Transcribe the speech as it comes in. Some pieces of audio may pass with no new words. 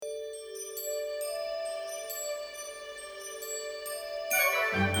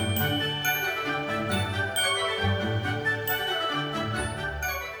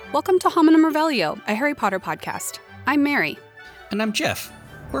Welcome to Hominum Revelio, a Harry Potter podcast. I'm Mary. And I'm Jeff.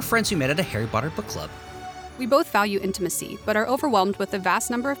 We're friends who met at a Harry Potter book club. We both value intimacy, but are overwhelmed with the vast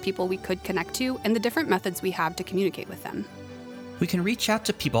number of people we could connect to and the different methods we have to communicate with them. We can reach out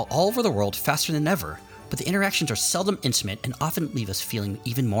to people all over the world faster than ever, but the interactions are seldom intimate and often leave us feeling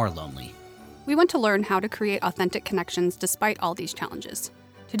even more lonely. We want to learn how to create authentic connections despite all these challenges.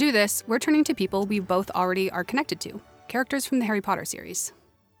 To do this, we're turning to people we both already are connected to, characters from the Harry Potter series.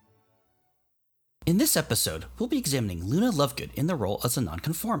 In this episode, we'll be examining Luna Lovegood in the role as a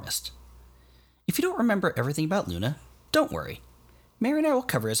nonconformist. If you don't remember everything about Luna, don't worry. Mary and I will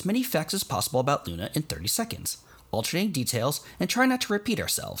cover as many facts as possible about Luna in 30 seconds, alternating details, and try not to repeat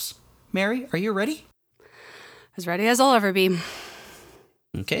ourselves. Mary, are you ready? As ready as I'll ever be.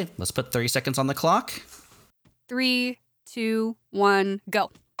 Okay, let's put 30 seconds on the clock. 3, 2, 1, go.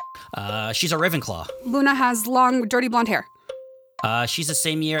 She's a Ravenclaw. Luna has long, dirty blonde hair. She's the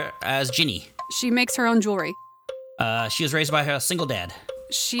same year as Ginny. She makes her own jewelry. She was raised by a single dad.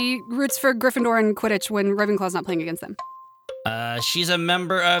 She roots for Gryffindor in Quidditch when Ravenclaw's not playing against them. She's a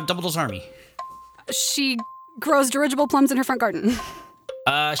member of Dumbledore's army. She grows dirigible plums in her front garden.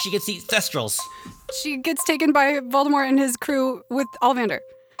 She gets to eat thestrals. She gets taken by Voldemort and his crew with Ollivander.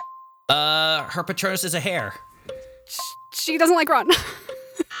 Her Patronus is a hare. She doesn't like Ron.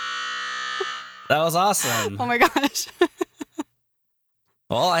 That was awesome. Oh my gosh.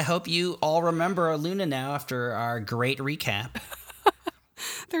 Well, I hope you all remember Luna now after our great recap.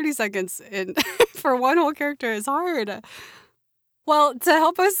 30 seconds for one whole character is hard. Well, to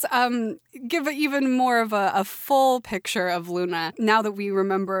help us give even more of a full picture of Luna, now that we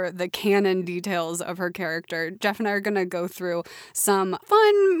remember the canon details of her character, Jeff and I are going to go through some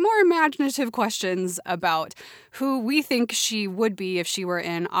fun, more imaginative questions about who we think she would be if she were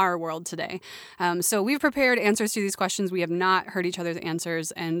in our world today. So we've prepared answers to these questions. We have not heard each other's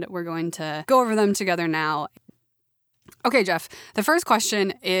answers, and we're going to go over them together now. Okay, Jeff, the first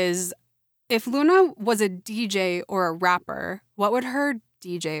question is, if Luna was a DJ or a rapper, what would her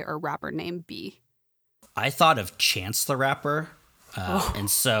DJ or rapper name be? I thought of Chance the Rapper. And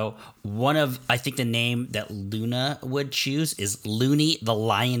so I think the name that Luna would choose is Looney the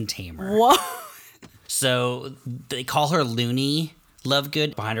Lion Tamer. What? So they call her Looney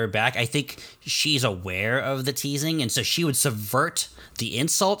Lovegood behind her back. I think she's aware of the teasing, and so she would subvert the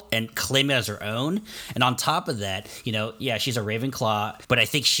insult and claim it as her own. And on top of that, she's a Ravenclaw, but I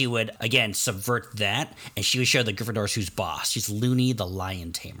think she would, again, subvert that, and she would show the Gryffindors who's boss. She's Looney the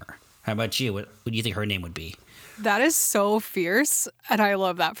Lion Tamer. How about you? What do you think her name would be? That is so fierce, and I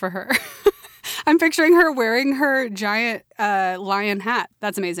love that for her. I'm picturing her wearing her giant lion hat.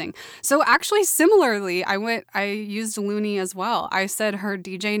 That's amazing. So actually, similarly, I used Looney as well. I said her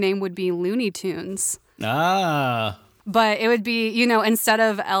DJ name would be Looney Tunes. Ah. But it would be, instead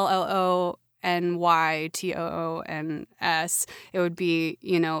of LLONYTOONS, it would be,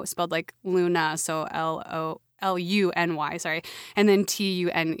 spelled like Luna, so LUNY, sorry, and then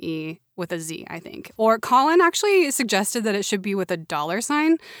TUNE with a Z, I think. Or Colin actually suggested that it should be with a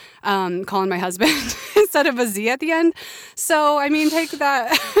 $sign, Colin, my husband, instead of a Z at the end. So, I mean, take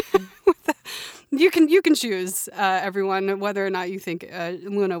that. You can choose, everyone, whether or not you think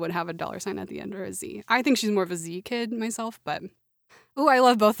Luna would have a $sign at the end or a Z. I think she's more of a Z kid myself, but I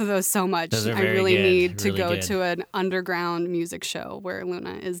love both of those so much. Those are I very really good. need to Really go good. to an underground music show where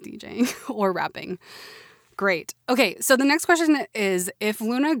Luna is DJing or rapping. Great. Okay, so the next question is, if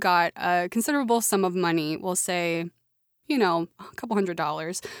Luna got a considerable sum of money, we'll say, a couple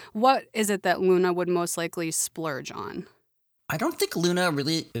 $100s, what is it that Luna would most likely splurge on? I don't think Luna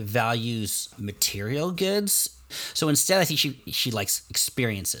really values material goods. So instead, I think she likes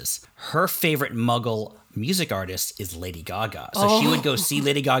experiences. Her favorite Muggle music artist is Lady Gaga. So she would go see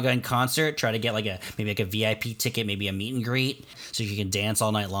Lady Gaga in concert, try to get maybe a VIP ticket, maybe a meet and greet, so she can dance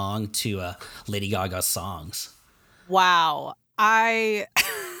all night long to Lady Gaga's songs. Wow. I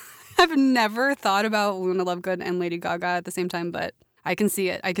have never thought about Luna Lovegood and Lady Gaga at the same time, but I can see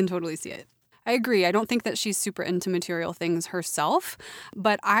it. I can totally see it. I agree. I don't think that she's super into material things herself,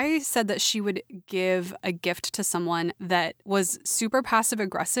 but I said that she would give a gift to someone that was super passive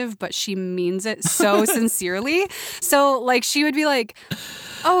aggressive, but she means it so sincerely. So she would be like,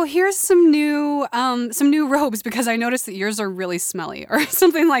 "Oh, here's some new robes because I noticed that yours are really smelly," or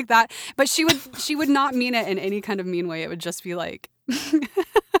something like that. But she would not mean it in any kind of mean way. It would just be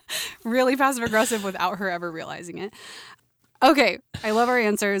really passive aggressive without her ever realizing it. Okay, I love our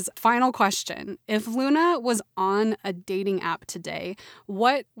answers. Final question. If Luna was on a dating app today,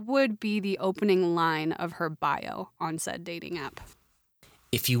 what would be the opening line of her bio on said dating app?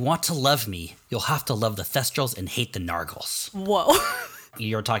 If you want to love me, you'll have to love the Thestrals and hate the Nargles. Whoa.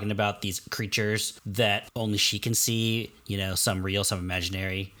 You're talking about these creatures that only she can see, some real, some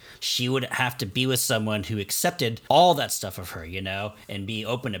imaginary. She would have to be with someone who accepted all that stuff of her, and be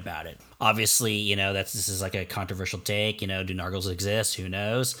open about it. Obviously, this is like a controversial take. Do Nargles exist? Who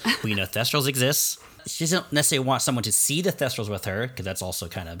knows? We know Thestrals exists. She doesn't necessarily want someone to see the Thestrals with her, because that's also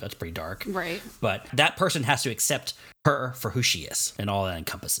that's pretty dark. Right. But that person has to accept her for who she is and all that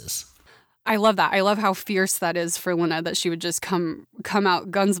encompasses. I love that. I love how fierce that is for Luna, that she would just come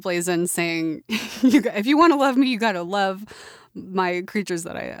out guns blazing saying, if you want to love me, you got to love my creatures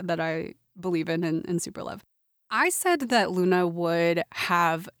that I believe in and super love. I said that Luna would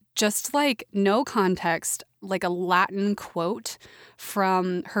have just like no context, like a Latin quote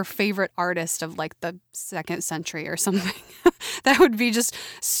from her favorite artist of like the 2nd century or something. That would be just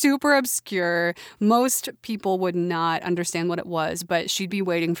super obscure. Most people would not understand what it was, but she'd be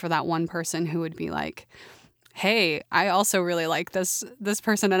waiting for that one person who would be like, hey, I also really like this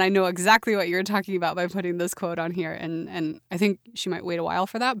person, and I know exactly what you're talking about by putting this quote on here. And I think she might wait a while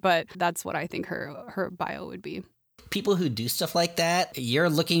for that, but that's what I think her bio would be. People who do stuff like that, you're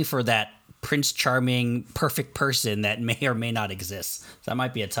looking for that Prince Charming, perfect person that may or may not exist. That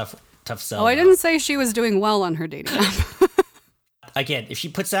might be a tough sell. Oh, I didn't say she was doing well on her dating app. Again, if she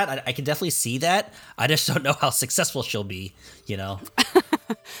puts that, I can definitely see that. I just don't know how successful she'll be,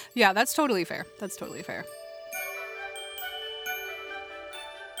 Yeah, that's totally fair. That's totally fair.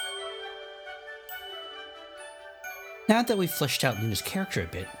 Now that we've fleshed out Luna's character a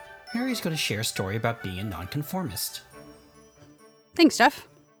bit, Mary's going to share a story about being a nonconformist. Thanks, Jeff.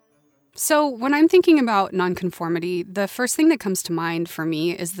 So when I'm thinking about nonconformity, the first thing that comes to mind for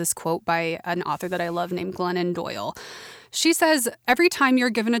me is this quote by an author that I love named Glennon Doyle. She says, every time you're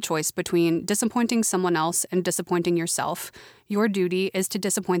given a choice between disappointing someone else and disappointing yourself, your duty is to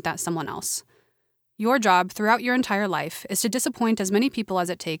disappoint that someone else. Your job throughout your entire life is to disappoint as many people as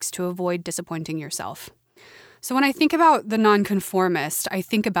it takes to avoid disappointing yourself. So when I think about the nonconformist, I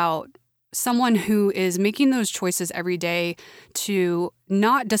think about someone who is making those choices every day to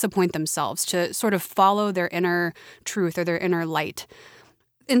not disappoint themselves, to sort of follow their inner truth or their inner light.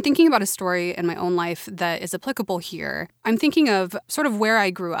 In thinking about a story in my own life that is applicable here, I'm thinking of sort of where I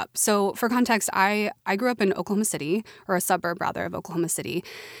grew up. So for context, I grew up in Oklahoma City, or a suburb rather of Oklahoma City.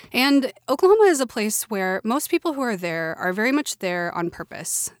 And Oklahoma is a place where most people who are there are very much there on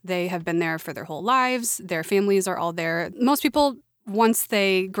purpose. They have been there for their whole lives. Their families are all there. Most people, once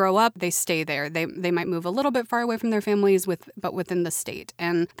they grow up, they stay there. They might move a little bit far away from their families, but within the state.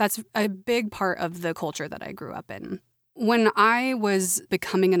 And that's a big part of the culture that I grew up in. When I was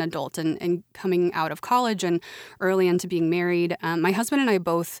becoming an adult and coming out of college and early into being married, my husband and I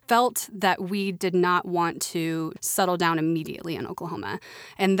both felt that we did not want to settle down immediately in Oklahoma.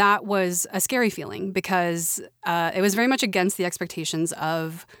 And that was a scary feeling because it was very much against the expectations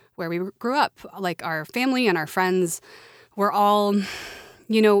of where we grew up. Like our family and our friends were all,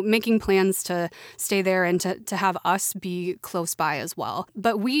 making plans to stay there and to have us be close by as well.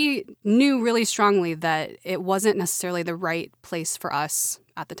 But we knew really strongly that it wasn't necessarily the right place for us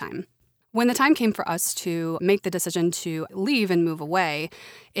at the time. When the time came for us to make the decision to leave and move away,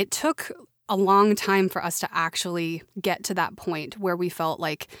 it took a long time for us to actually get to that point where we felt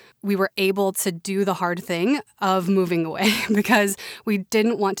like we were able to do the hard thing of moving away because we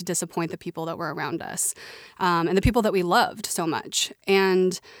didn't want to disappoint the people that were around us and the people that we loved so much.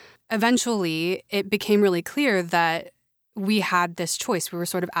 And eventually it became really clear that we had this choice. We were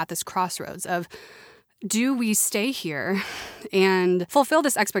sort of at this crossroads of, do we stay here and fulfill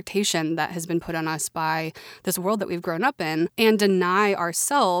this expectation that has been put on us by this world that we've grown up in and deny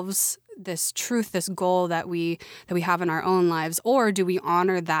ourselves this truth, this goal that we have in our own lives? Or do we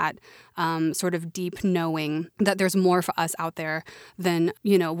honor that sort of deep knowing that there's more for us out there than,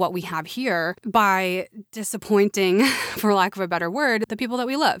 what we have here by disappointing, for lack of a better word, the people that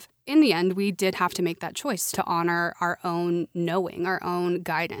we love? In the end, we did have to make that choice to honor our own knowing, our own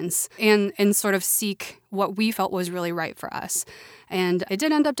guidance, and sort of seek what we felt was really right for us. And it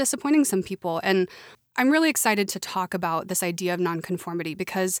did end up disappointing some people. And I'm really excited to talk about this idea of nonconformity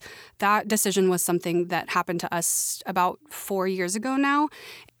because that decision was something that happened to us about 4 years ago now.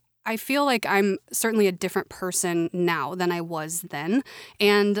 I feel like I'm certainly a different person now than I was then.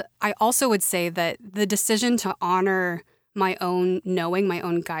 And I also would say that the decision to honor my own knowing, my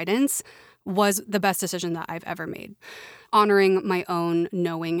own guidance, was the best decision that I've ever made. Honoring my own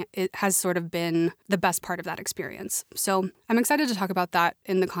knowing, it has sort of been the best part of that experience. So I'm excited to talk about that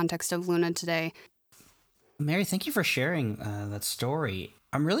in the context of Luna today. Mary, thank you for sharing that story.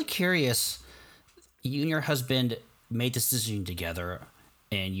 I'm really curious, you and your husband made this decision together.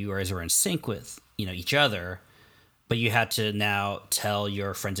 and you guys were in sync with, each other, but you had to now tell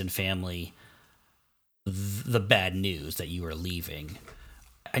your friends and family the bad news that you were leaving.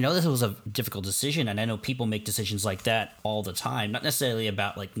 I know this was a difficult decision, and I know people make decisions like that all the time, not necessarily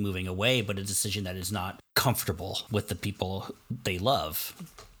about like moving away, but a decision that is not comfortable with the people they love.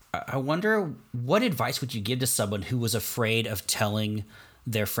 I wonder, what advice would you give to someone who was afraid of telling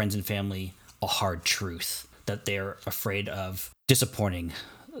their friends and family a hard truth, that they're afraid of disappointing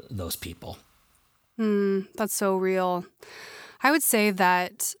those people? That's so real. I would say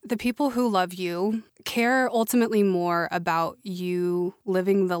that the people who love you care ultimately more about you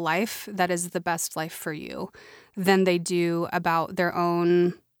living the life that is the best life for you than they do about their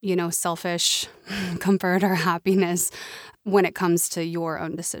own, selfish comfort or happiness when it comes to your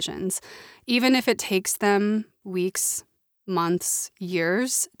own decisions. Even if it takes them weeks, months,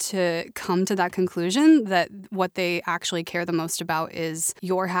 years to come to that conclusion that what they actually care the most about is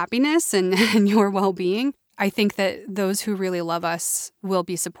your happiness and your well-being, I think that those who really love us will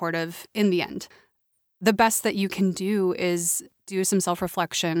be supportive in the end. The best that you can do is do some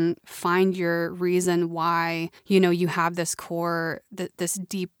self-reflection, find your reason why, you have this core, this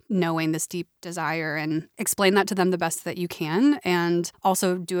deep knowing, this deep desire, and explain that to them the best that you can, and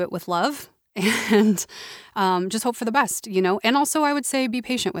also do it with love. And just hope for the best, And also, I would say be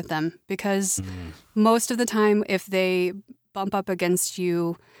patient with them, because most of the time, if they bump up against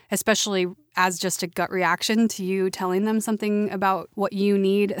you, especially as just a gut reaction to you telling them something about what you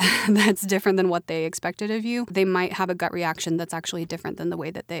need that's different than what they expected of you, they might have a gut reaction that's actually different than the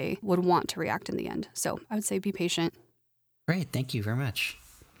way that they would want to react in the end. So I would say be patient. Great. Thank you very much.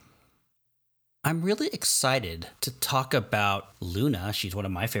 I'm really excited to talk about Luna. She's one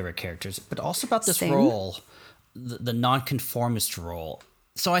of my favorite characters, but also about this role, the nonconformist role.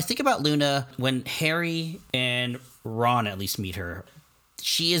 So I think about Luna when Harry and Ron at least meet her.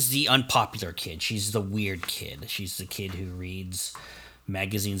 She is the unpopular kid. She's the weird kid. She's the kid who reads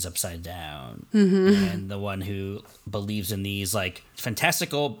magazines upside down, and the one who believes in these like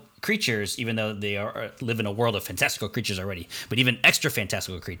fantastical creatures, even though they live in a world of fantastical creatures already, but even extra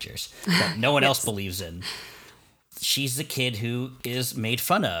fantastical creatures that no one else believes in. She's the kid who is made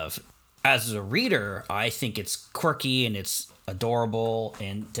fun of. As a reader, I think it's quirky and it's adorable,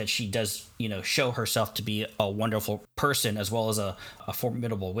 and that she does, show herself to be a wonderful person as well as a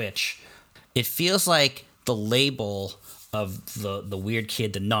formidable witch. It feels like the label of the weird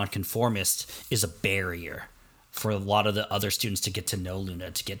kid, the nonconformist, is a barrier for a lot of the other students to get to know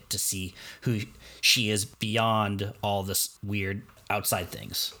Luna, to get to see who she is beyond all this weird outside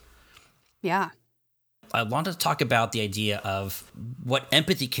things. Yeah. I want to talk about the idea of what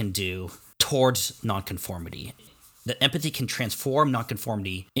empathy can do towards nonconformity. That empathy can transform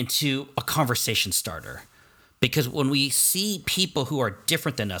nonconformity into a conversation starter. Because when we see people who are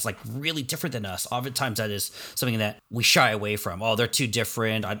different than us, like really different than us, oftentimes that is something that we shy away from. Oh, they're too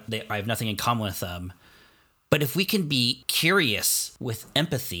different. I have nothing in common with them. But if we can be curious with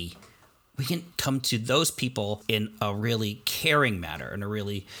empathy, we can come to those people in a really caring manner, in a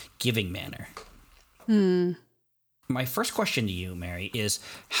really giving manner. My first question to you, Mary, is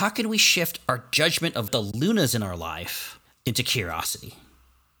how can we shift our judgment of the Lunas in our life into curiosity?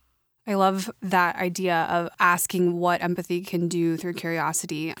 I love that idea of asking what empathy can do through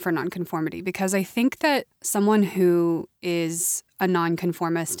curiosity for nonconformity, because I think that someone who is a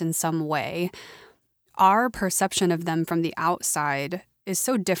nonconformist in some way, our perception of them from the outside is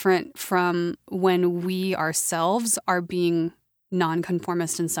so different from when we ourselves are being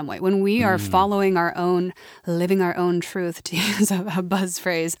nonconformist in some way. When we are following our own, living our own truth, to use a buzz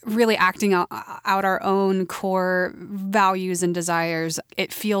phrase, really acting out our own core values and desires,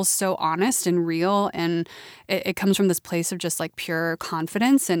 it feels so honest and real. And it comes from this place of just like pure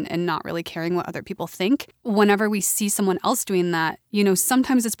confidence and not really caring what other people think. Whenever we see someone else doing that,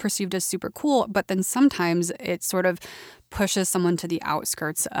 sometimes it's perceived as super cool, but then sometimes it sort of pushes someone to the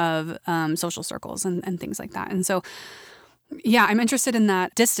outskirts of social circles and things like that. And so yeah, I'm interested in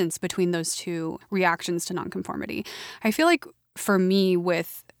that distance between those two reactions to nonconformity. I feel like for me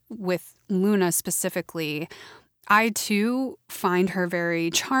with Luna specifically, I too find her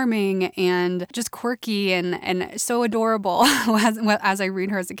very charming and just quirky and so adorable as I read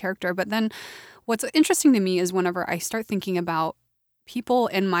her as a character. But then what's interesting to me is whenever I start thinking about people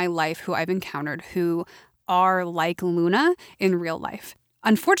in my life who I've encountered who are like Luna in real life.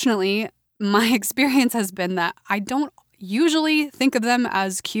 Unfortunately, my experience has been that I don't usually think of them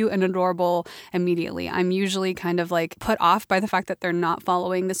as cute and adorable immediately. I'm usually kind of like put off by the fact that they're not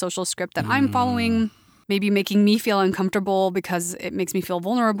following the social script that I'm following. maybe making me feel uncomfortable because it makes me feel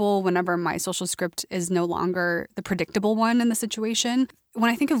vulnerable whenever my social script is no longer the predictable one in the situation. When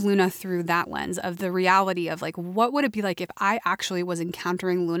I think of Luna through that lens of the reality of like, what would it be like if I actually was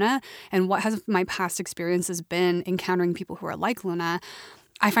encountering Luna, and what has my past experiences been encountering people who are like Luna?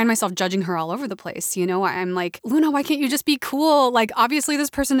 I find myself judging her all over the place. You know, I'm like, Luna, why can't you just be cool? Like, obviously this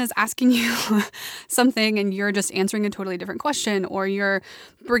person is asking you something and you're just answering a totally different question, or you're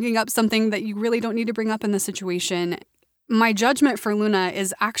bringing up something that you really don't need to bring up in the situation. My judgment for Luna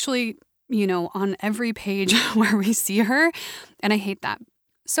is actually, you know, on every page where we see her. And I hate that.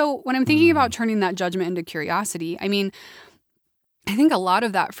 So when I'm thinking about turning that judgment into curiosity, I mean, I think a lot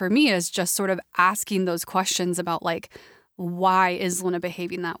of that for me is just sort of asking those questions about like, why is Luna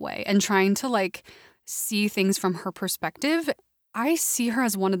behaving that way? And trying to like see things from her perspective. I see her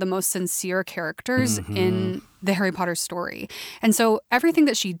as one of the most sincere characters in the Harry Potter story. And so everything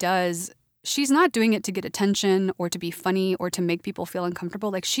that she does, she's not doing it to get attention or to be funny or to make people feel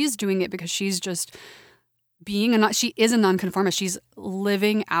uncomfortable. Like, she's doing it because she's just she is a nonconformist. She's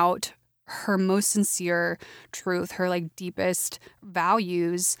living out her most sincere truth, her like deepest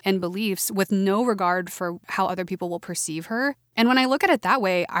values and beliefs with no regard for how other people will perceive her. And when I look at it that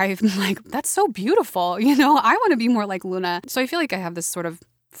way, I'm like, that's so beautiful. You know, I want to be more like Luna. So I feel like I have this sort of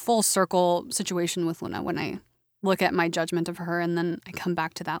full circle situation with Luna when I look at my judgment of her, and then I come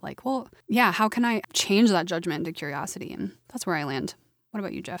back to that like, well, yeah, how can I change that judgment into curiosity? And that's where I land. What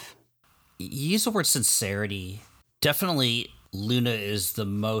about you, Jeff? You use the word sincerity. Definitely Luna is the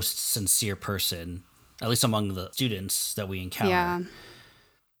most sincere person, at least among the students that we encounter. Yeah.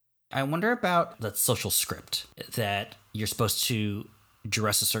 I wonder about the social script, that you're supposed to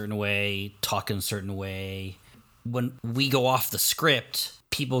dress a certain way, talk in a certain way. When we go off the script,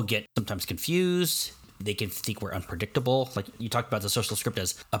 people get sometimes confused. They can think we're unpredictable. Like you talked about the social script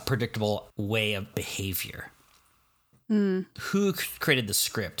as a predictable way of behavior. Who created the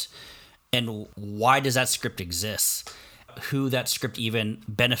script? And why does that script exist? Who that script even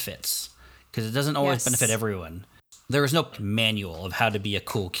benefits? Because it doesn't always benefit everyone. There is no manual of how to be a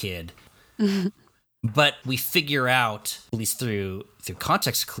cool kid. But we figure out, at least through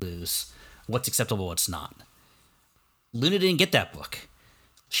context clues, what's acceptable, what's not. Luna didn't get that book.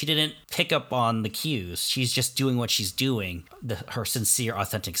 She didn't pick up on the cues. She's just doing what she's doing, her sincere,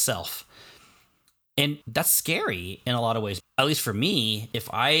 authentic self. And that's scary in a lot of ways. At least for me, if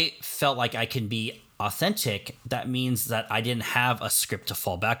I felt like I can be authentic, that means that I didn't have a script to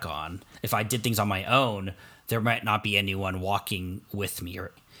fall back on. If I did things on my own, there might not be anyone walking with me.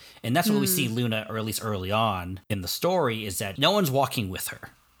 And that's what we see Luna, or at least early on in the story, is that no one's walking with her.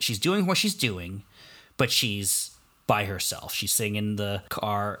 She's doing what she's doing, but she's by herself. She's sitting in the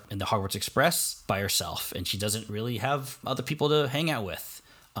car in the Hogwarts Express by herself, and she doesn't really have other people to hang out with.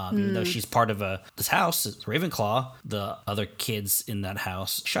 Even though she's part of this house, Ravenclaw, the other kids in that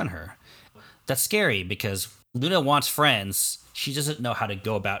house shun her. That's scary because Luna wants friends. She doesn't know how to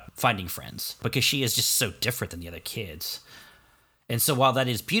go about finding friends because she is just so different than the other kids. And so while that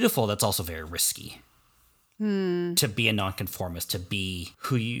is beautiful, that's also very risky. To be a nonconformist, to be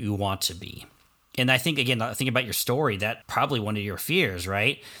who you want to be. And I think, again, think about your story, that probably one of your fears,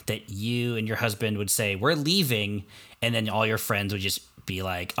 right? That you and your husband would say, we're leaving, and then all your friends would just be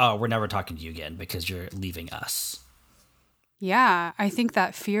like, oh, we're never talking to you again because you're leaving us. Yeah, I think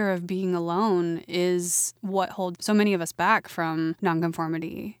that fear of being alone is what holds so many of us back from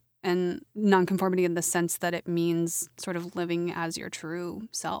nonconformity. And nonconformity in the sense that it means sort of living as your true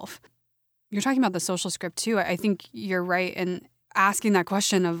self. You're talking about the social script too. I think you're right in asking that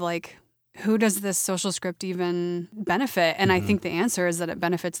question of like, who does this social script even benefit? And I think the answer is that it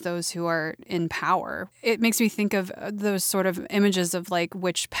benefits those who are in power. It makes me think of those sort of images of like,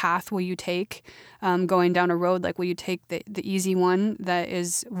 which path will you take going down a road? Like, will you take the easy one that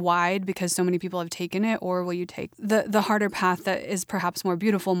is wide because so many people have taken it? Or will you take the harder path that is perhaps more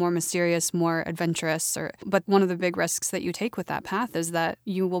beautiful, more mysterious, more adventurous? But one of the big risks that you take with that path is that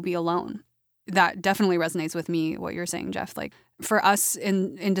you will be alone. That definitely resonates with me, what you're saying, Jeff. Like, for us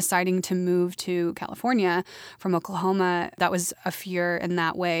in deciding to move to California from Oklahoma, that was a fear in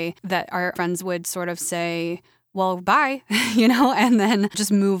that way, that our friends would sort of say, well, bye, and then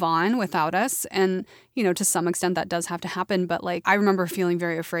just move on without us. And, to some extent that does have to happen. But like, I remember feeling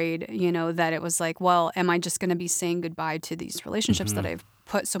very afraid, that it was like, well, am I just going to be saying goodbye to these relationships that I've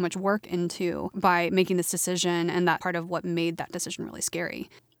put so much work into by making this decision? And that part of what made that decision really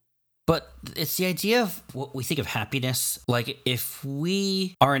scary. But it's the idea of what we think of happiness. Like, if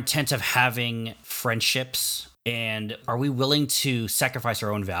we are intent of having friendships, and are we willing to sacrifice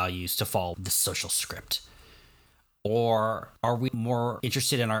our own values to follow the social script? Or are we more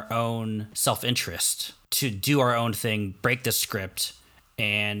interested in our own self-interest to do our own thing, break the script,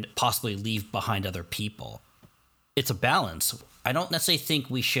 and possibly leave behind other people? It's a balance. I don't necessarily think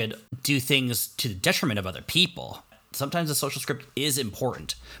we should do things to the detriment of other people. Sometimes the social script is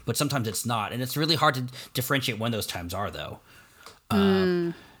important, but sometimes it's not. And it's really hard to differentiate when those times are, though.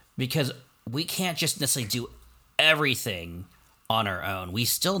 Because we can't just necessarily do everything on our own. We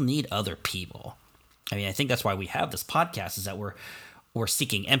still need other people. I mean, I think that's why we have this podcast, is that we're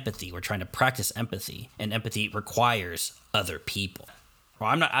seeking empathy. We're trying to practice empathy, and empathy requires other people. Well,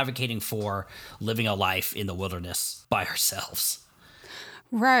 I'm not advocating for living a life in the wilderness by ourselves.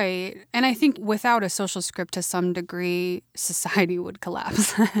 Right. And I think without a social script, to some degree, society would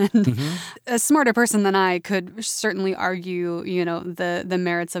collapse. And a smarter person than I could certainly argue, the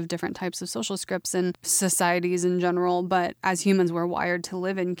merits of different types of social scripts and societies in general. But as humans, we're wired to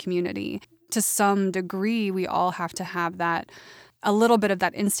live in community. To some degree, we all have to have a little bit of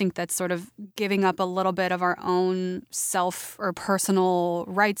that instinct that's sort of giving up a little bit of our own self or personal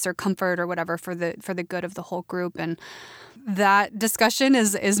rights or comfort or whatever for the good of the whole group. And that discussion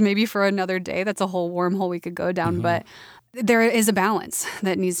is maybe for another day. That's a whole wormhole we could go down. But there is a balance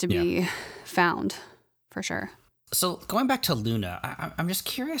that needs to be found, for sure. So going back to Luna, I'm just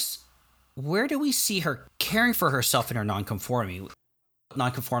curious, where do we see her caring for herself in her nonconformity?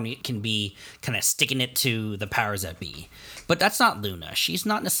 Nonconformity can be kind of sticking it to the powers that be. But that's not Luna. She's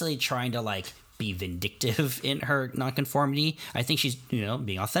not necessarily trying to be vindictive in her nonconformity. I think she's,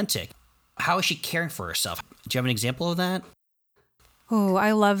 being authentic. How is she caring for herself? Do you have an example of that? Oh,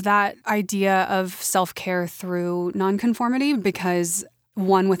 I love that idea of self-care through nonconformity, because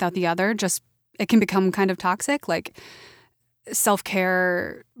one without the other, it can become kind of toxic. Like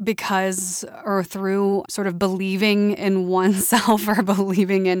self-care because or through sort of believing in oneself or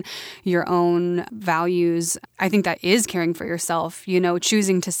believing in your own values. I think that is caring for yourself,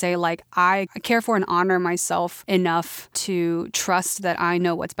 choosing to say I care for and honor myself enough to trust that I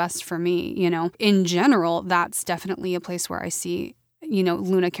know what's best for me. In general, that's definitely a place where I see,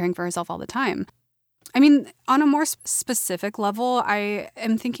 Luna caring for herself all the time. I mean, on a more specific level, I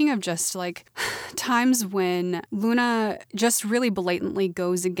am thinking of just times when Luna just really blatantly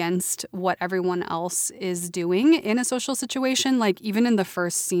goes against what everyone else is doing in a social situation. Even in the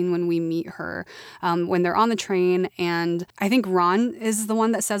first scene when we meet her, when they're on the train, and I think Ron is the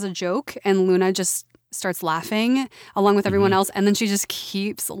one that says a joke and Luna just starts laughing along with everyone else, and then she just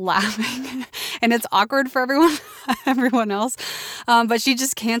keeps laughing and it's awkward for everyone else, but she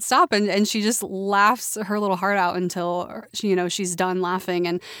just can't stop, and she just laughs her little heart out until she's done laughing,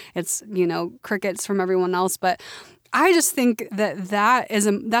 and it's crickets from everyone else. But I just think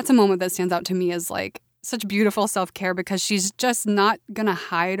that's a moment that stands out to me as such beautiful self-care, because she's just not going to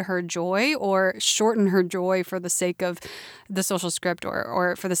hide her joy or shorten her joy for the sake of the social script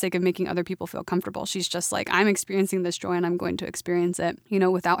or for the sake of making other people feel comfortable. She's just I'm experiencing this joy and I'm going to experience it,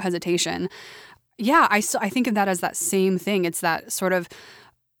 without hesitation. Yeah, I think of that as that same thing. It's that sort of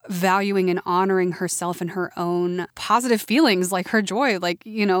valuing and honoring herself and her own positive feelings, her joy,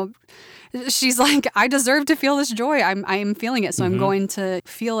 she's I deserve to feel this joy. I'm feeling it, so I'm going to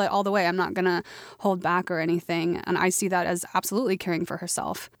feel it all the way. I'm not going to hold back or anything. And I see that as absolutely caring for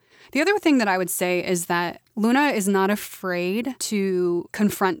herself. The other thing that I would say is that Luna is not afraid to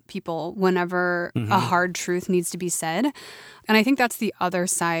confront people whenever a hard truth needs to be said. And I think that's the other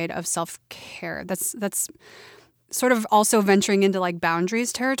side of self-care. That's sort of also venturing into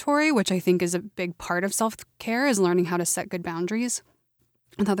boundaries territory, which I think is a big part of self-care, is learning how to set good boundaries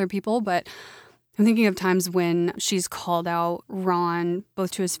with other people. But I'm thinking of times when she's called out Ron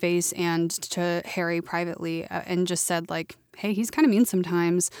both to his face and to Harry privately, and just said hey, he's kind of mean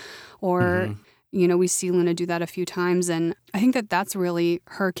sometimes. Or, we see Luna do that a few times. And I think that that's really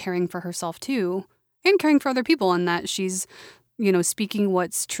her caring for herself too, and caring for other people, and that she's, speaking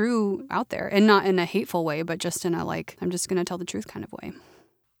what's true out there, and not in a hateful way, but just in a I'm just going to tell the truth kind of way.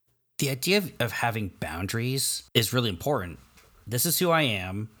 The idea of having boundaries is really important. This is who I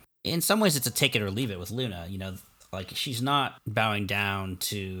am. In some ways, it's a take it or leave it with Luna. She's not bowing down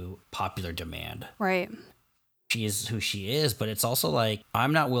to popular demand. Right. She is who she is, but it's also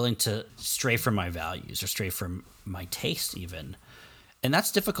I'm not willing to stray from my values or stray from my taste even. And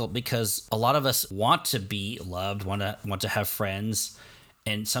that's difficult because a lot of us want to be loved, want to have friends,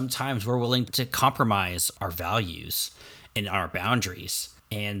 and sometimes we're willing to compromise our values and our boundaries.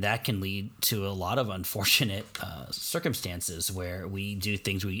 And that can lead to a lot of unfortunate circumstances where we do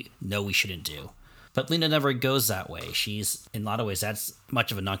things we know we shouldn't do. But Luna never goes that way. She's, in a lot of ways, that's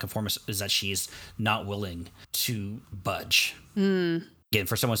much of a nonconformist, is that she's not willing to budge. Again,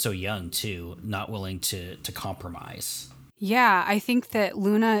 for someone so young, too, not willing to compromise. Yeah, I think that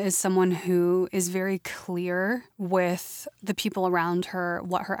Luna is someone who is very clear with the people around her,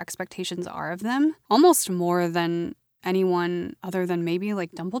 what her expectations are of them, almost more than anyone other than maybe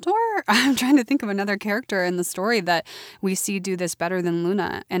like Dumbledore. I'm trying to think of another character in the story that we see do this better than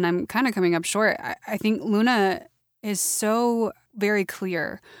Luna, and I'm kind of coming up short. I think Luna is so very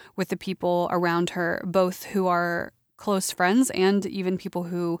clear with the people around her, both who are close friends and even people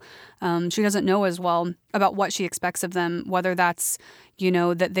who she doesn't know as well, about what she expects of them, whether that's,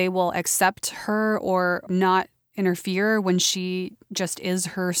 that they will accept her or not interfere when she just is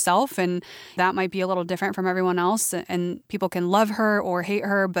herself. And that might be a little different from everyone else. And people can love her or hate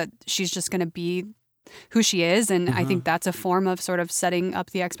her, but she's just going to be who she is. And I think that's a form of sort of setting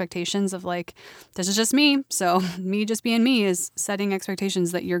up the expectations of like, this is just me. So me just being me is setting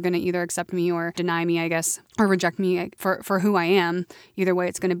expectations that you're going to either accept me or deny me, I guess, or reject me for who I am. Either way,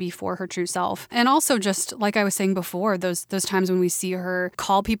 it's going to be for her true self. And also just like I was saying before, those times when we see her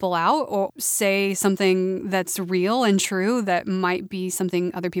call people out or say something that's real and true that might be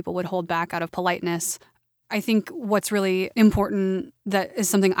something other people would hold back out of politeness. I think what's really important, that is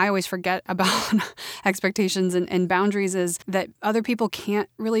something I always forget about expectations and boundaries, is that other people can't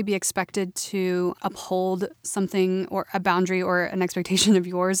really be expected to uphold something or a boundary or an expectation of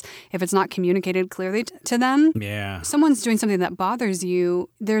yours if it's not communicated clearly to them. Yeah. Someone's doing something that bothers you.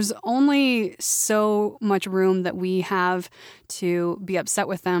 There's only so much room that we have to be upset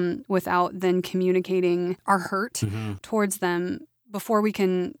with them without then communicating our hurt towards them before we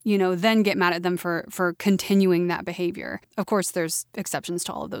can, then get mad at them for continuing that behavior. Of course, there's exceptions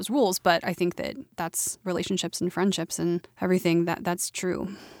to all of those rules, but I think that that's relationships and friendships and everything, that's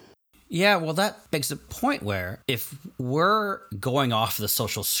true. Yeah, well, that begs the point where if we're going off the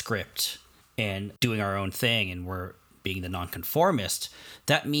social script and doing our own thing and we're being the nonconformist,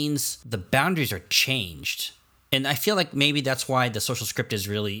 that means the boundaries are changed. And I feel like maybe that's why the social script is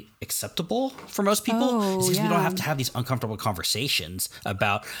really acceptable for most people. Because we don't have to have these uncomfortable conversations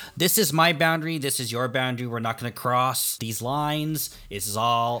about, this is my boundary, this is your boundary, we're not going to cross these lines, this is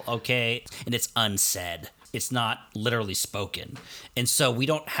all okay. And it's unsaid. It's not literally spoken. And so we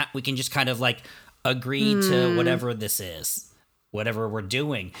can just kind of like agree to whatever this is, whatever we're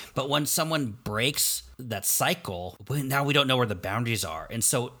doing. But when someone breaks that cycle, now we don't know where the boundaries are. And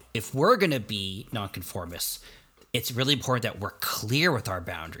so if we're going to be nonconformists, it's really important that we're clear with our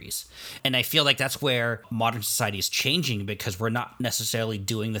boundaries. And I feel like that's where modern society is changing, because we're not necessarily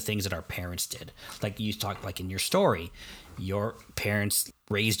doing the things that our parents did. Like you talked, like in your story, your parents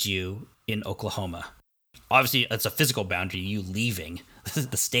raised you in Oklahoma. Obviously, it's a physical boundary, you leaving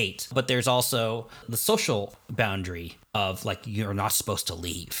the state. But there's also the social boundary of like, you're not supposed to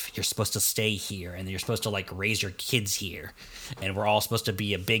leave. You're supposed to stay here, and you're supposed to like raise your kids here. And we're all supposed to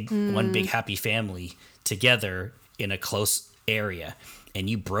be one big happy family together in a close area. And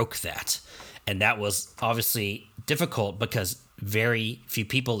you broke that. And that was obviously difficult because very few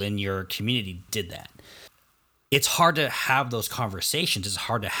people in your community did that. It's hard to have those conversations. It's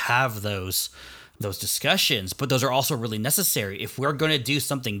hard to have those discussions, but those are also really necessary. If we're going to do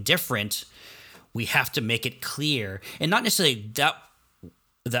something different, we have to make it clear, and not necessarily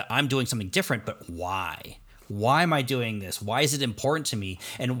that I'm doing something different, but why? Why am I doing this? Why is it important to me?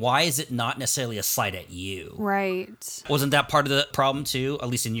 And why is it not necessarily a slight at you? Right. Wasn't that part of the problem too, at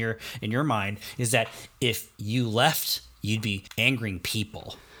least in your mind, is that if you left, you'd be angering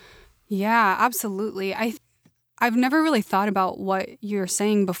people? Yeah, absolutely. I've never really thought about what you're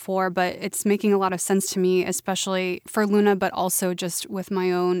saying before, but it's making a lot of sense to me, especially for Luna, but also just with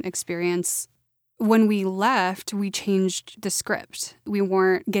my own experience. When we left, we changed the script. We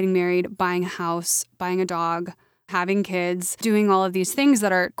weren't getting married, buying a house, buying a dog, having kids, doing all of these things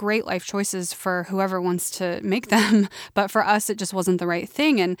that are great life choices for whoever wants to make them. But for us, it just wasn't the right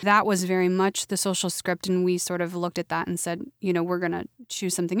thing. And that was very much the social script. And we sort of looked at that and said, we're going to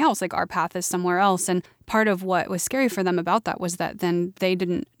choose something else. Like, our path is somewhere else. And part of what was scary for them about that was that then they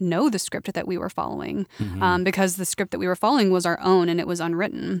didn't know the script that we were following, because the script that we were following was our own and it was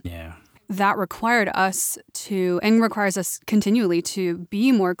unwritten. Yeah. That required us and requires us continually to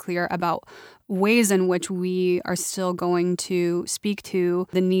be more clear about ways in which we are still going to speak to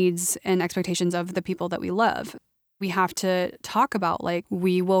the needs and expectations of the people that we love. We have to talk about, like,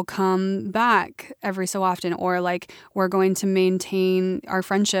 we will come back every so often, or like, we're going to maintain our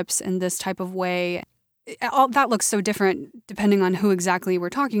friendships in this type of way. All that looks so different depending on who exactly we're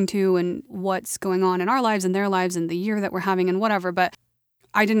talking to and what's going on in our lives and their lives and the year that we're having and whatever. But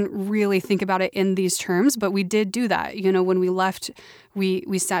I didn't really think about it in these terms, but we did do that. When we left,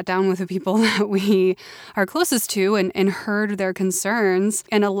 we sat down with the people that we are closest to and heard their concerns.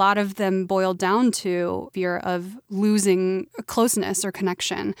 And a lot of them boiled down to fear of losing closeness or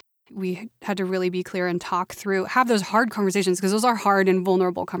connection. We had to really be clear and have those hard conversations, because those are hard and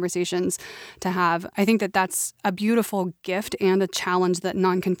vulnerable conversations to have. I think that that's a beautiful gift and a challenge that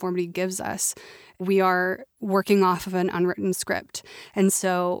nonconformity gives us. We are working off of an unwritten script. And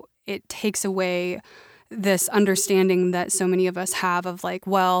so it takes away this understanding that so many of us have of like,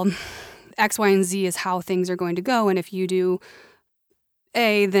 well, X, Y, and Z is how things are going to go. And if you do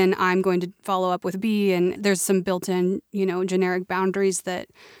A, then I'm going to follow up with B. And there's some built-in, generic boundaries that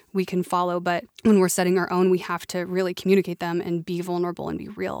we can follow. But when we're setting our own, we have to really communicate them and be vulnerable and be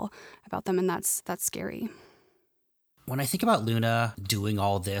real about them. And that's scary. When I think about Luna doing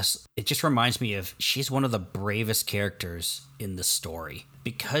all this, it just reminds me of she's one of the bravest characters in the story,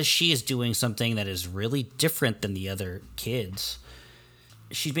 because she is doing something that is really different than the other kids.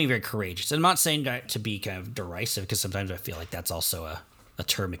 She's being very courageous. And I'm not saying that to be kind of derisive, because sometimes I feel like that's also a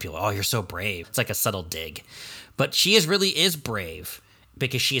term that people, oh, you're so brave. It's like a subtle dig. But she really is brave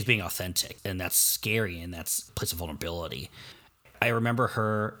because she is being authentic, and that's scary, and that's a place of vulnerability. I remember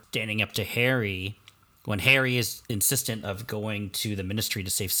her standing up to Harry when Harry is insistent of going to the ministry to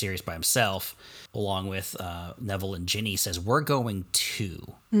save Sirius by himself, along with Neville and Ginny, says, we're going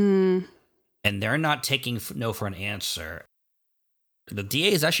too. And they're not taking no for an answer. The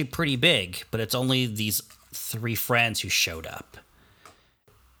DA is actually pretty big, but it's only these 3 friends who showed up.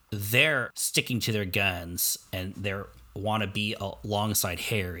 They're sticking to their guns, and they want to be alongside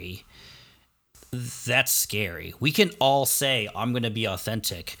Harry. That's scary. We can all say, I'm going to be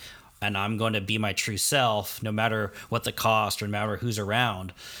authentic, and I'm going to be my true self, no matter what the cost or no matter who's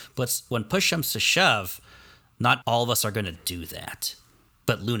around. But when push comes to shove, not all of us are going to do that.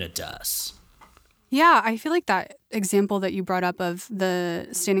 But Luna does. Yeah, I feel like that example that you brought up of the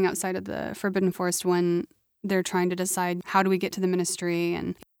standing outside of the Forbidden Forest when they're trying to decide how do we get to the ministry.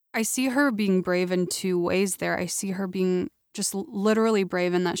 And I see her being brave in 2 ways there. I see her being just literally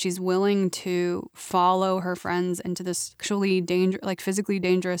brave in that she's willing to follow her friends into this actually physically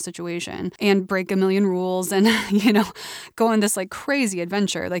dangerous situation and break a million rules and, go on this like crazy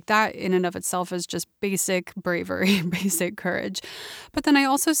adventure. Like that in and of itself is just basic bravery, basic courage. But then I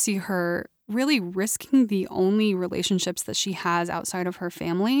also see her really risking the only relationships that she has outside of her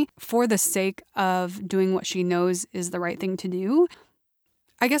family for the sake of doing what she knows is the right thing to do.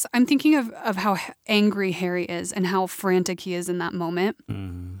 I guess I'm thinking of how angry Harry is and how frantic he is in that moment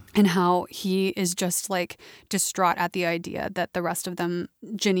and how he is just like distraught at the idea that the rest of them,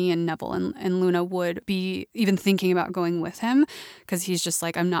 Ginny and Neville and Luna, would be even thinking about going with him, because he's just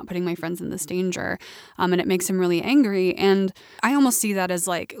like, I'm not putting my friends in this danger. And it makes him really angry. And I almost see that as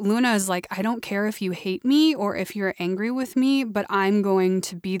like, Luna is like, I don't care if you hate me or if you're angry with me, but I'm going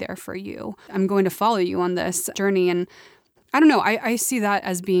to be there for you. I'm going to follow you on this journey. And I don't know. I see that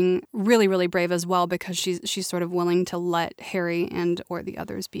as being really, really brave as well, because she's sort of willing to let Harry or the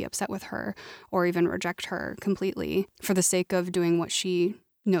others be upset with her or even reject her completely for the sake of doing what she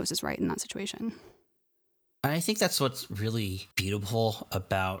knows is right in that situation. I think that's what's really beautiful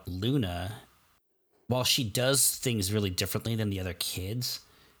about Luna. While she does things really differently than the other kids,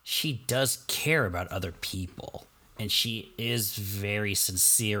 she does care about other people, and she is very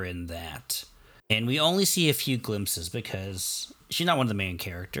sincere in that. And we only see a few glimpses because she's not one of the main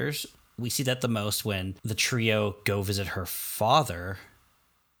characters. We see that the most when the trio go visit her father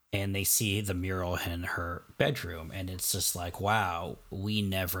and they see the mural in her bedroom. And it's just like, wow, we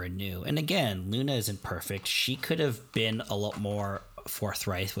never knew. And again, Luna isn't perfect. She could have been a lot more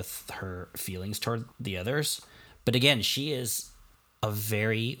forthright with her feelings toward the others. But again, she is a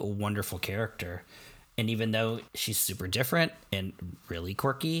very wonderful character. And even though she's super different and really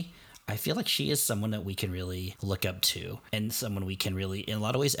quirky, I feel like she is someone that we can really look up to and someone we can really, in a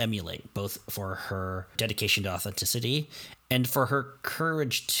lot of ways, emulate, both for her dedication to authenticity and for her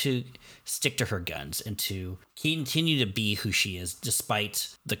courage to stick to her guns and to continue to be who she is,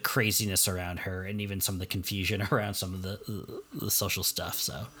 despite the craziness around her and even some of the confusion around some of the social stuff.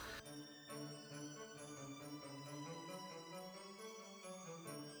 So.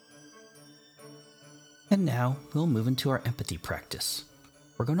 And now we'll move into our empathy practice.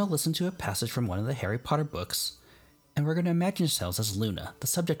 We're going to listen to a passage from one of the Harry Potter books, and we're going to imagine ourselves as Luna, the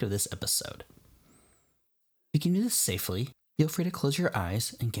subject of this episode. You can do this safely. Feel free to close your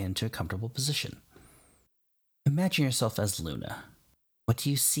eyes and get into a comfortable position. Imagine yourself as Luna. What do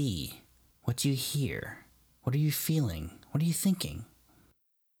you see? What do you hear? What are you feeling? What are you thinking?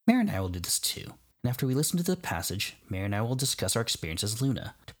 Mary and I will do this too, And after we listen to the passage, Mary and I will discuss our experience as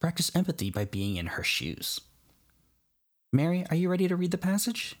Luna to practice empathy by being in her shoes. Mary, are you ready to read the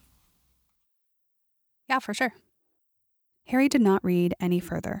passage? Yeah, for sure. Harry did not read any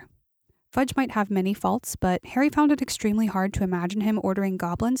further. Fudge might have many faults, but Harry found it extremely hard to imagine him ordering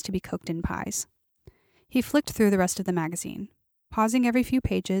goblins to be cooked in pies. He flicked through the rest of the magazine. Pausing every few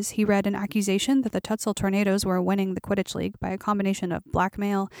pages, he read an accusation that the Tutsil Tornadoes were winning the Quidditch League by a combination of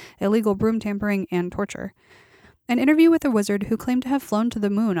blackmail, illegal broom tampering, and torture. An interview with a wizard who claimed to have flown to the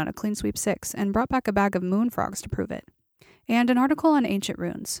moon on a clean sweep 6 and brought back a bag of moon frogs to prove it. And an article on ancient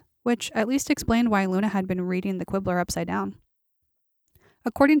runes, which at least explained why Luna had been reading the Quibbler upside down.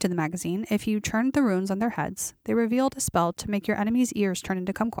 According to the magazine, if you turned the runes on their heads, they revealed a spell to make your enemy's ears turn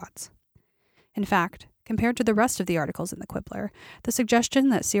into kumquats. In fact, compared to the rest of the articles in the Quibbler, the suggestion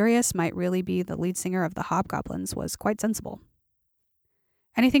that Sirius might really be the lead singer of the Hobgoblins was quite sensible.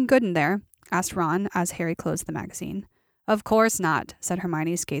 "Anything good in there?" asked Ron as Harry closed the magazine. "Of course not," said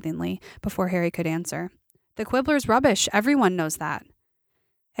Hermione scathingly, before Harry could answer. "The Quibbler's rubbish. Everyone knows that."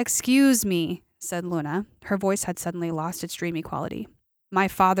 "Excuse me," said Luna. Her voice had suddenly lost its dreamy quality. "My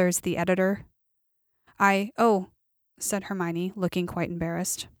father's the editor." Oh, said Hermione, looking quite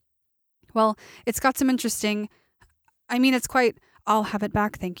embarrassed. "Well, it's got some interesting... it's quite... I'll have it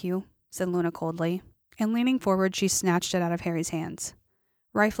back, thank you," said Luna coldly. And leaning forward, she snatched it out of Harry's hands.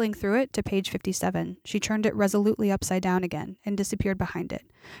 Rifling through it to page 57, she turned it resolutely upside down again and disappeared behind it,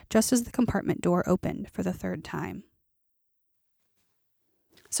 just as the compartment door opened for the third time.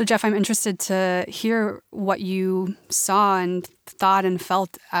 So, Jeff, I'm interested to hear what you saw and thought and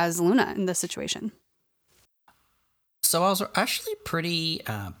felt as Luna in this situation. So I was actually pretty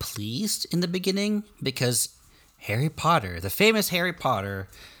pleased in the beginning because Harry Potter, the famous Harry Potter,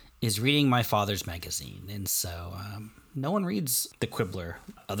 is reading my father's magazine. And so no one reads the Quibbler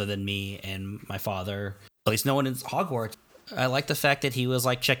other than me and my father. At least no one in Hogwarts. I like the fact that he was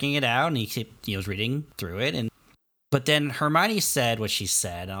like checking it out and he was reading through it. But then Hermione said what she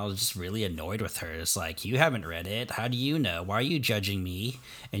said, and I was just really annoyed with her. It's like, you haven't read it. How do you know? Why are you judging me?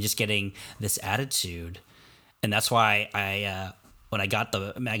 And just getting this attitude. And that's why when I got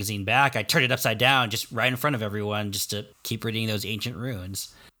the magazine back, I turned it upside down just right in front of everyone just to keep reading those ancient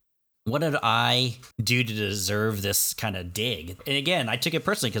runes. What did I do to deserve this kind of dig? And again, I took it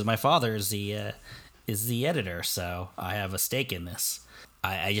personally because my father is the editor, so I have a stake in this.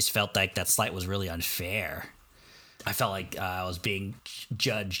 I just felt like that slight was really unfair. I felt like I was being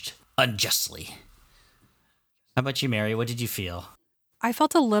judged unjustly. How about you, Mary? What did you feel? I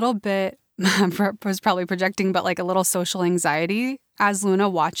felt a little bit, was probably projecting, but like a little social anxiety as Luna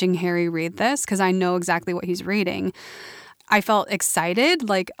watching Harry read this because I know exactly what he's reading. I felt excited,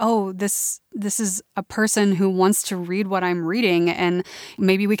 like, oh, this is a person who wants to read what I'm reading and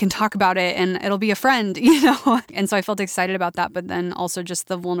maybe we can talk about it and it'll be a friend, And so I felt excited about that, but then also just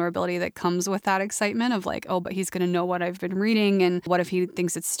the vulnerability that comes with that excitement of like, oh, but he's going to know what I've been reading and what if he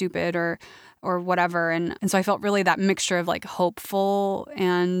thinks it's stupid or whatever. And so I felt really that mixture of like hopeful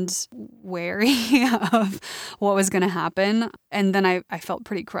and wary of what was going to happen. And then I felt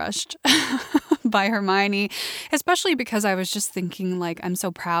pretty crushed by Hermione, especially because I was just thinking like, I'm so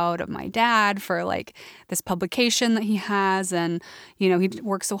proud of my dad for like this publication that he has. And, he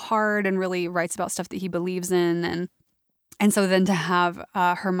works so hard and really writes about stuff that he believes in. And so then to have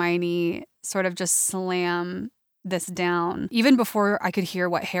Hermione sort of just slam this down, even before I could hear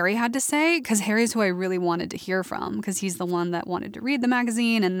what Harry had to say, because Harry's who I really wanted to hear from, because he's the one that wanted to read the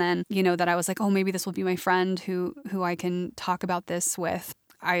magazine. And then, that I was like, oh, maybe this will be my friend who I can talk about this with.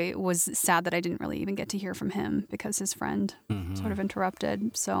 I was sad that I didn't really even get to hear from him because his friend sort of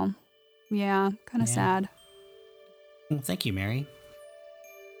interrupted. So, yeah, kind of sad. Well, thank you, Mary.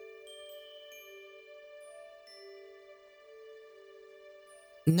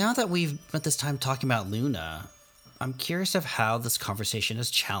 Now that we've spent this time talking about Luna, I'm curious of how this conversation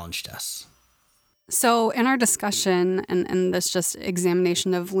has challenged us. So in our discussion and this just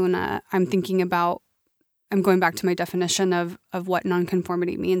examination of Luna, I'm going back to my definition of what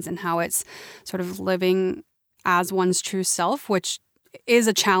nonconformity means and how it's sort of living as one's true self, which is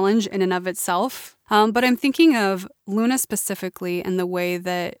a challenge in and of itself. But I'm thinking of Luna specifically and the way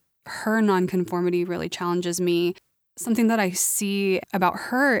that her nonconformity really challenges me. Something that I see about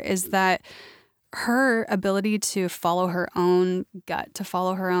her is that her ability to follow her own gut, to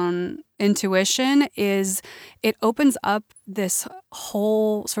follow her own intuition it opens up this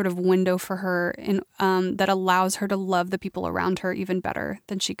whole sort of window for her that allows her to love the people around her even better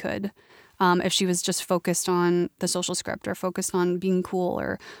than she could if she was just focused on the social script or focused on being cool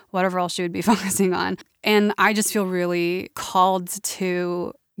or whatever else she would be focusing on. And I just feel really called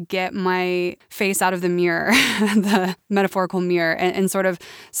to get my face out of the mirror, the metaphorical mirror, and sort of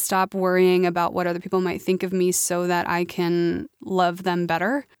stop worrying about what other people might think of me so that I can love them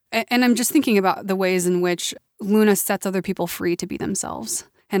better. And I'm just thinking about the ways in which Luna sets other people free to be themselves.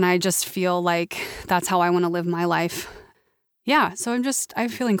 And I just feel like that's how I want to live my life. Yeah, so I'm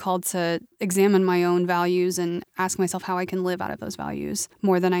feeling called to examine my own values and ask myself how I can live out of those values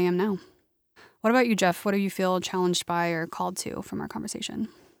more than I am now. What about you, Jeff? What do you feel challenged by or called to from our conversation?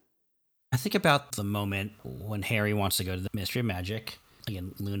 I think about the moment when Harry wants to go to the Ministry of Magic.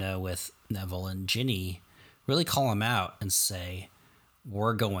 Again, Luna with Neville and Ginny really call him out and say,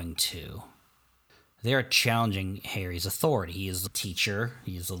 we're going to. They're challenging Harry's authority. He is the teacher.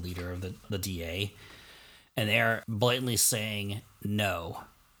 He is the leader of the DA. And they're blatantly saying no.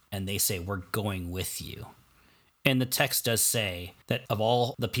 And they say, we're going with you. And the text does say that of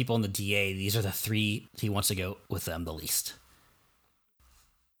all the people in the DA, these are the three he wants to go with them the least.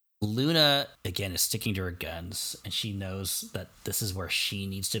 Luna, again, is sticking to her guns, and she knows that this is where she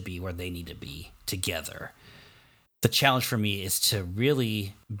needs to be, where they need to be together. The challenge for me is to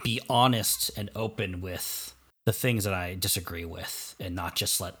really be honest and open with the things that I disagree with and not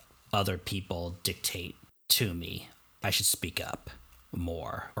just let other people dictate to me. I should speak up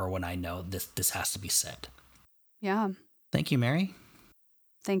more, or when I know this has to be said. Yeah. Thank you, Mary.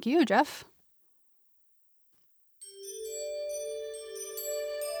 Thank you, Jeff.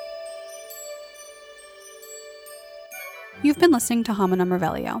 You've been listening to Hominum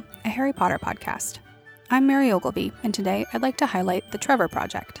Revelio, a Harry Potter podcast. I'm Mary Ogilvy, and today I'd like to highlight the Trevor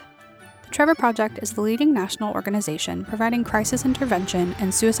Project. The Trevor Project is the leading national organization providing crisis intervention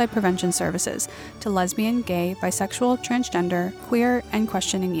and suicide prevention services to lesbian, gay, bisexual, transgender, queer, and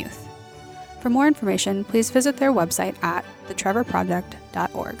questioning youth. For more information, please visit their website at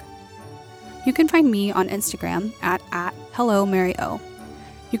thetrevorproject.org. You can find me on Instagram at HelloMaryO.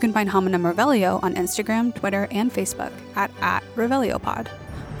 You can find Hominum Revelio on Instagram, Twitter, and Facebook at @RevelioPod.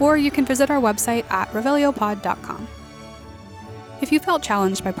 Or you can visit our website at reveliopod.com. If you felt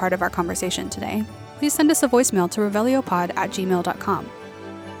challenged by part of our conversation today, please send us a voicemail to reveliopod@gmail.com.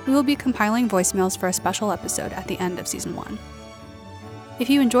 We will be compiling voicemails for a special episode at the end of Season 1. If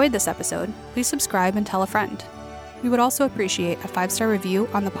you enjoyed this episode, please subscribe and tell a friend. We would also appreciate a 5-star review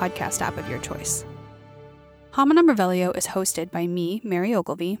on the podcast app of your choice. Hominum Revelio is hosted by me, Mary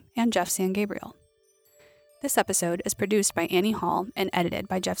Ogilvy, and Jeff San Gabriel. This episode is produced by Annie Hall and edited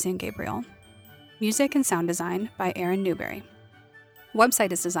by Jeff San Gabriel. Music and sound design by Aaron Newberry.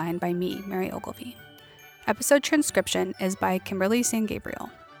 Website is designed by me, Mary Ogilvy. Episode transcription is by Kimberly San Gabriel.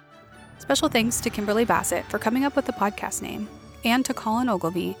 Special thanks to Kimberly Bassett for coming up with the podcast name, and to Colin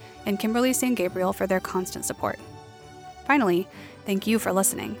Ogilvy and Kimberly San Gabriel for their constant support. Finally, thank you for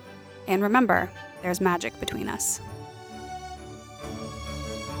listening. And remember, there's magic between us.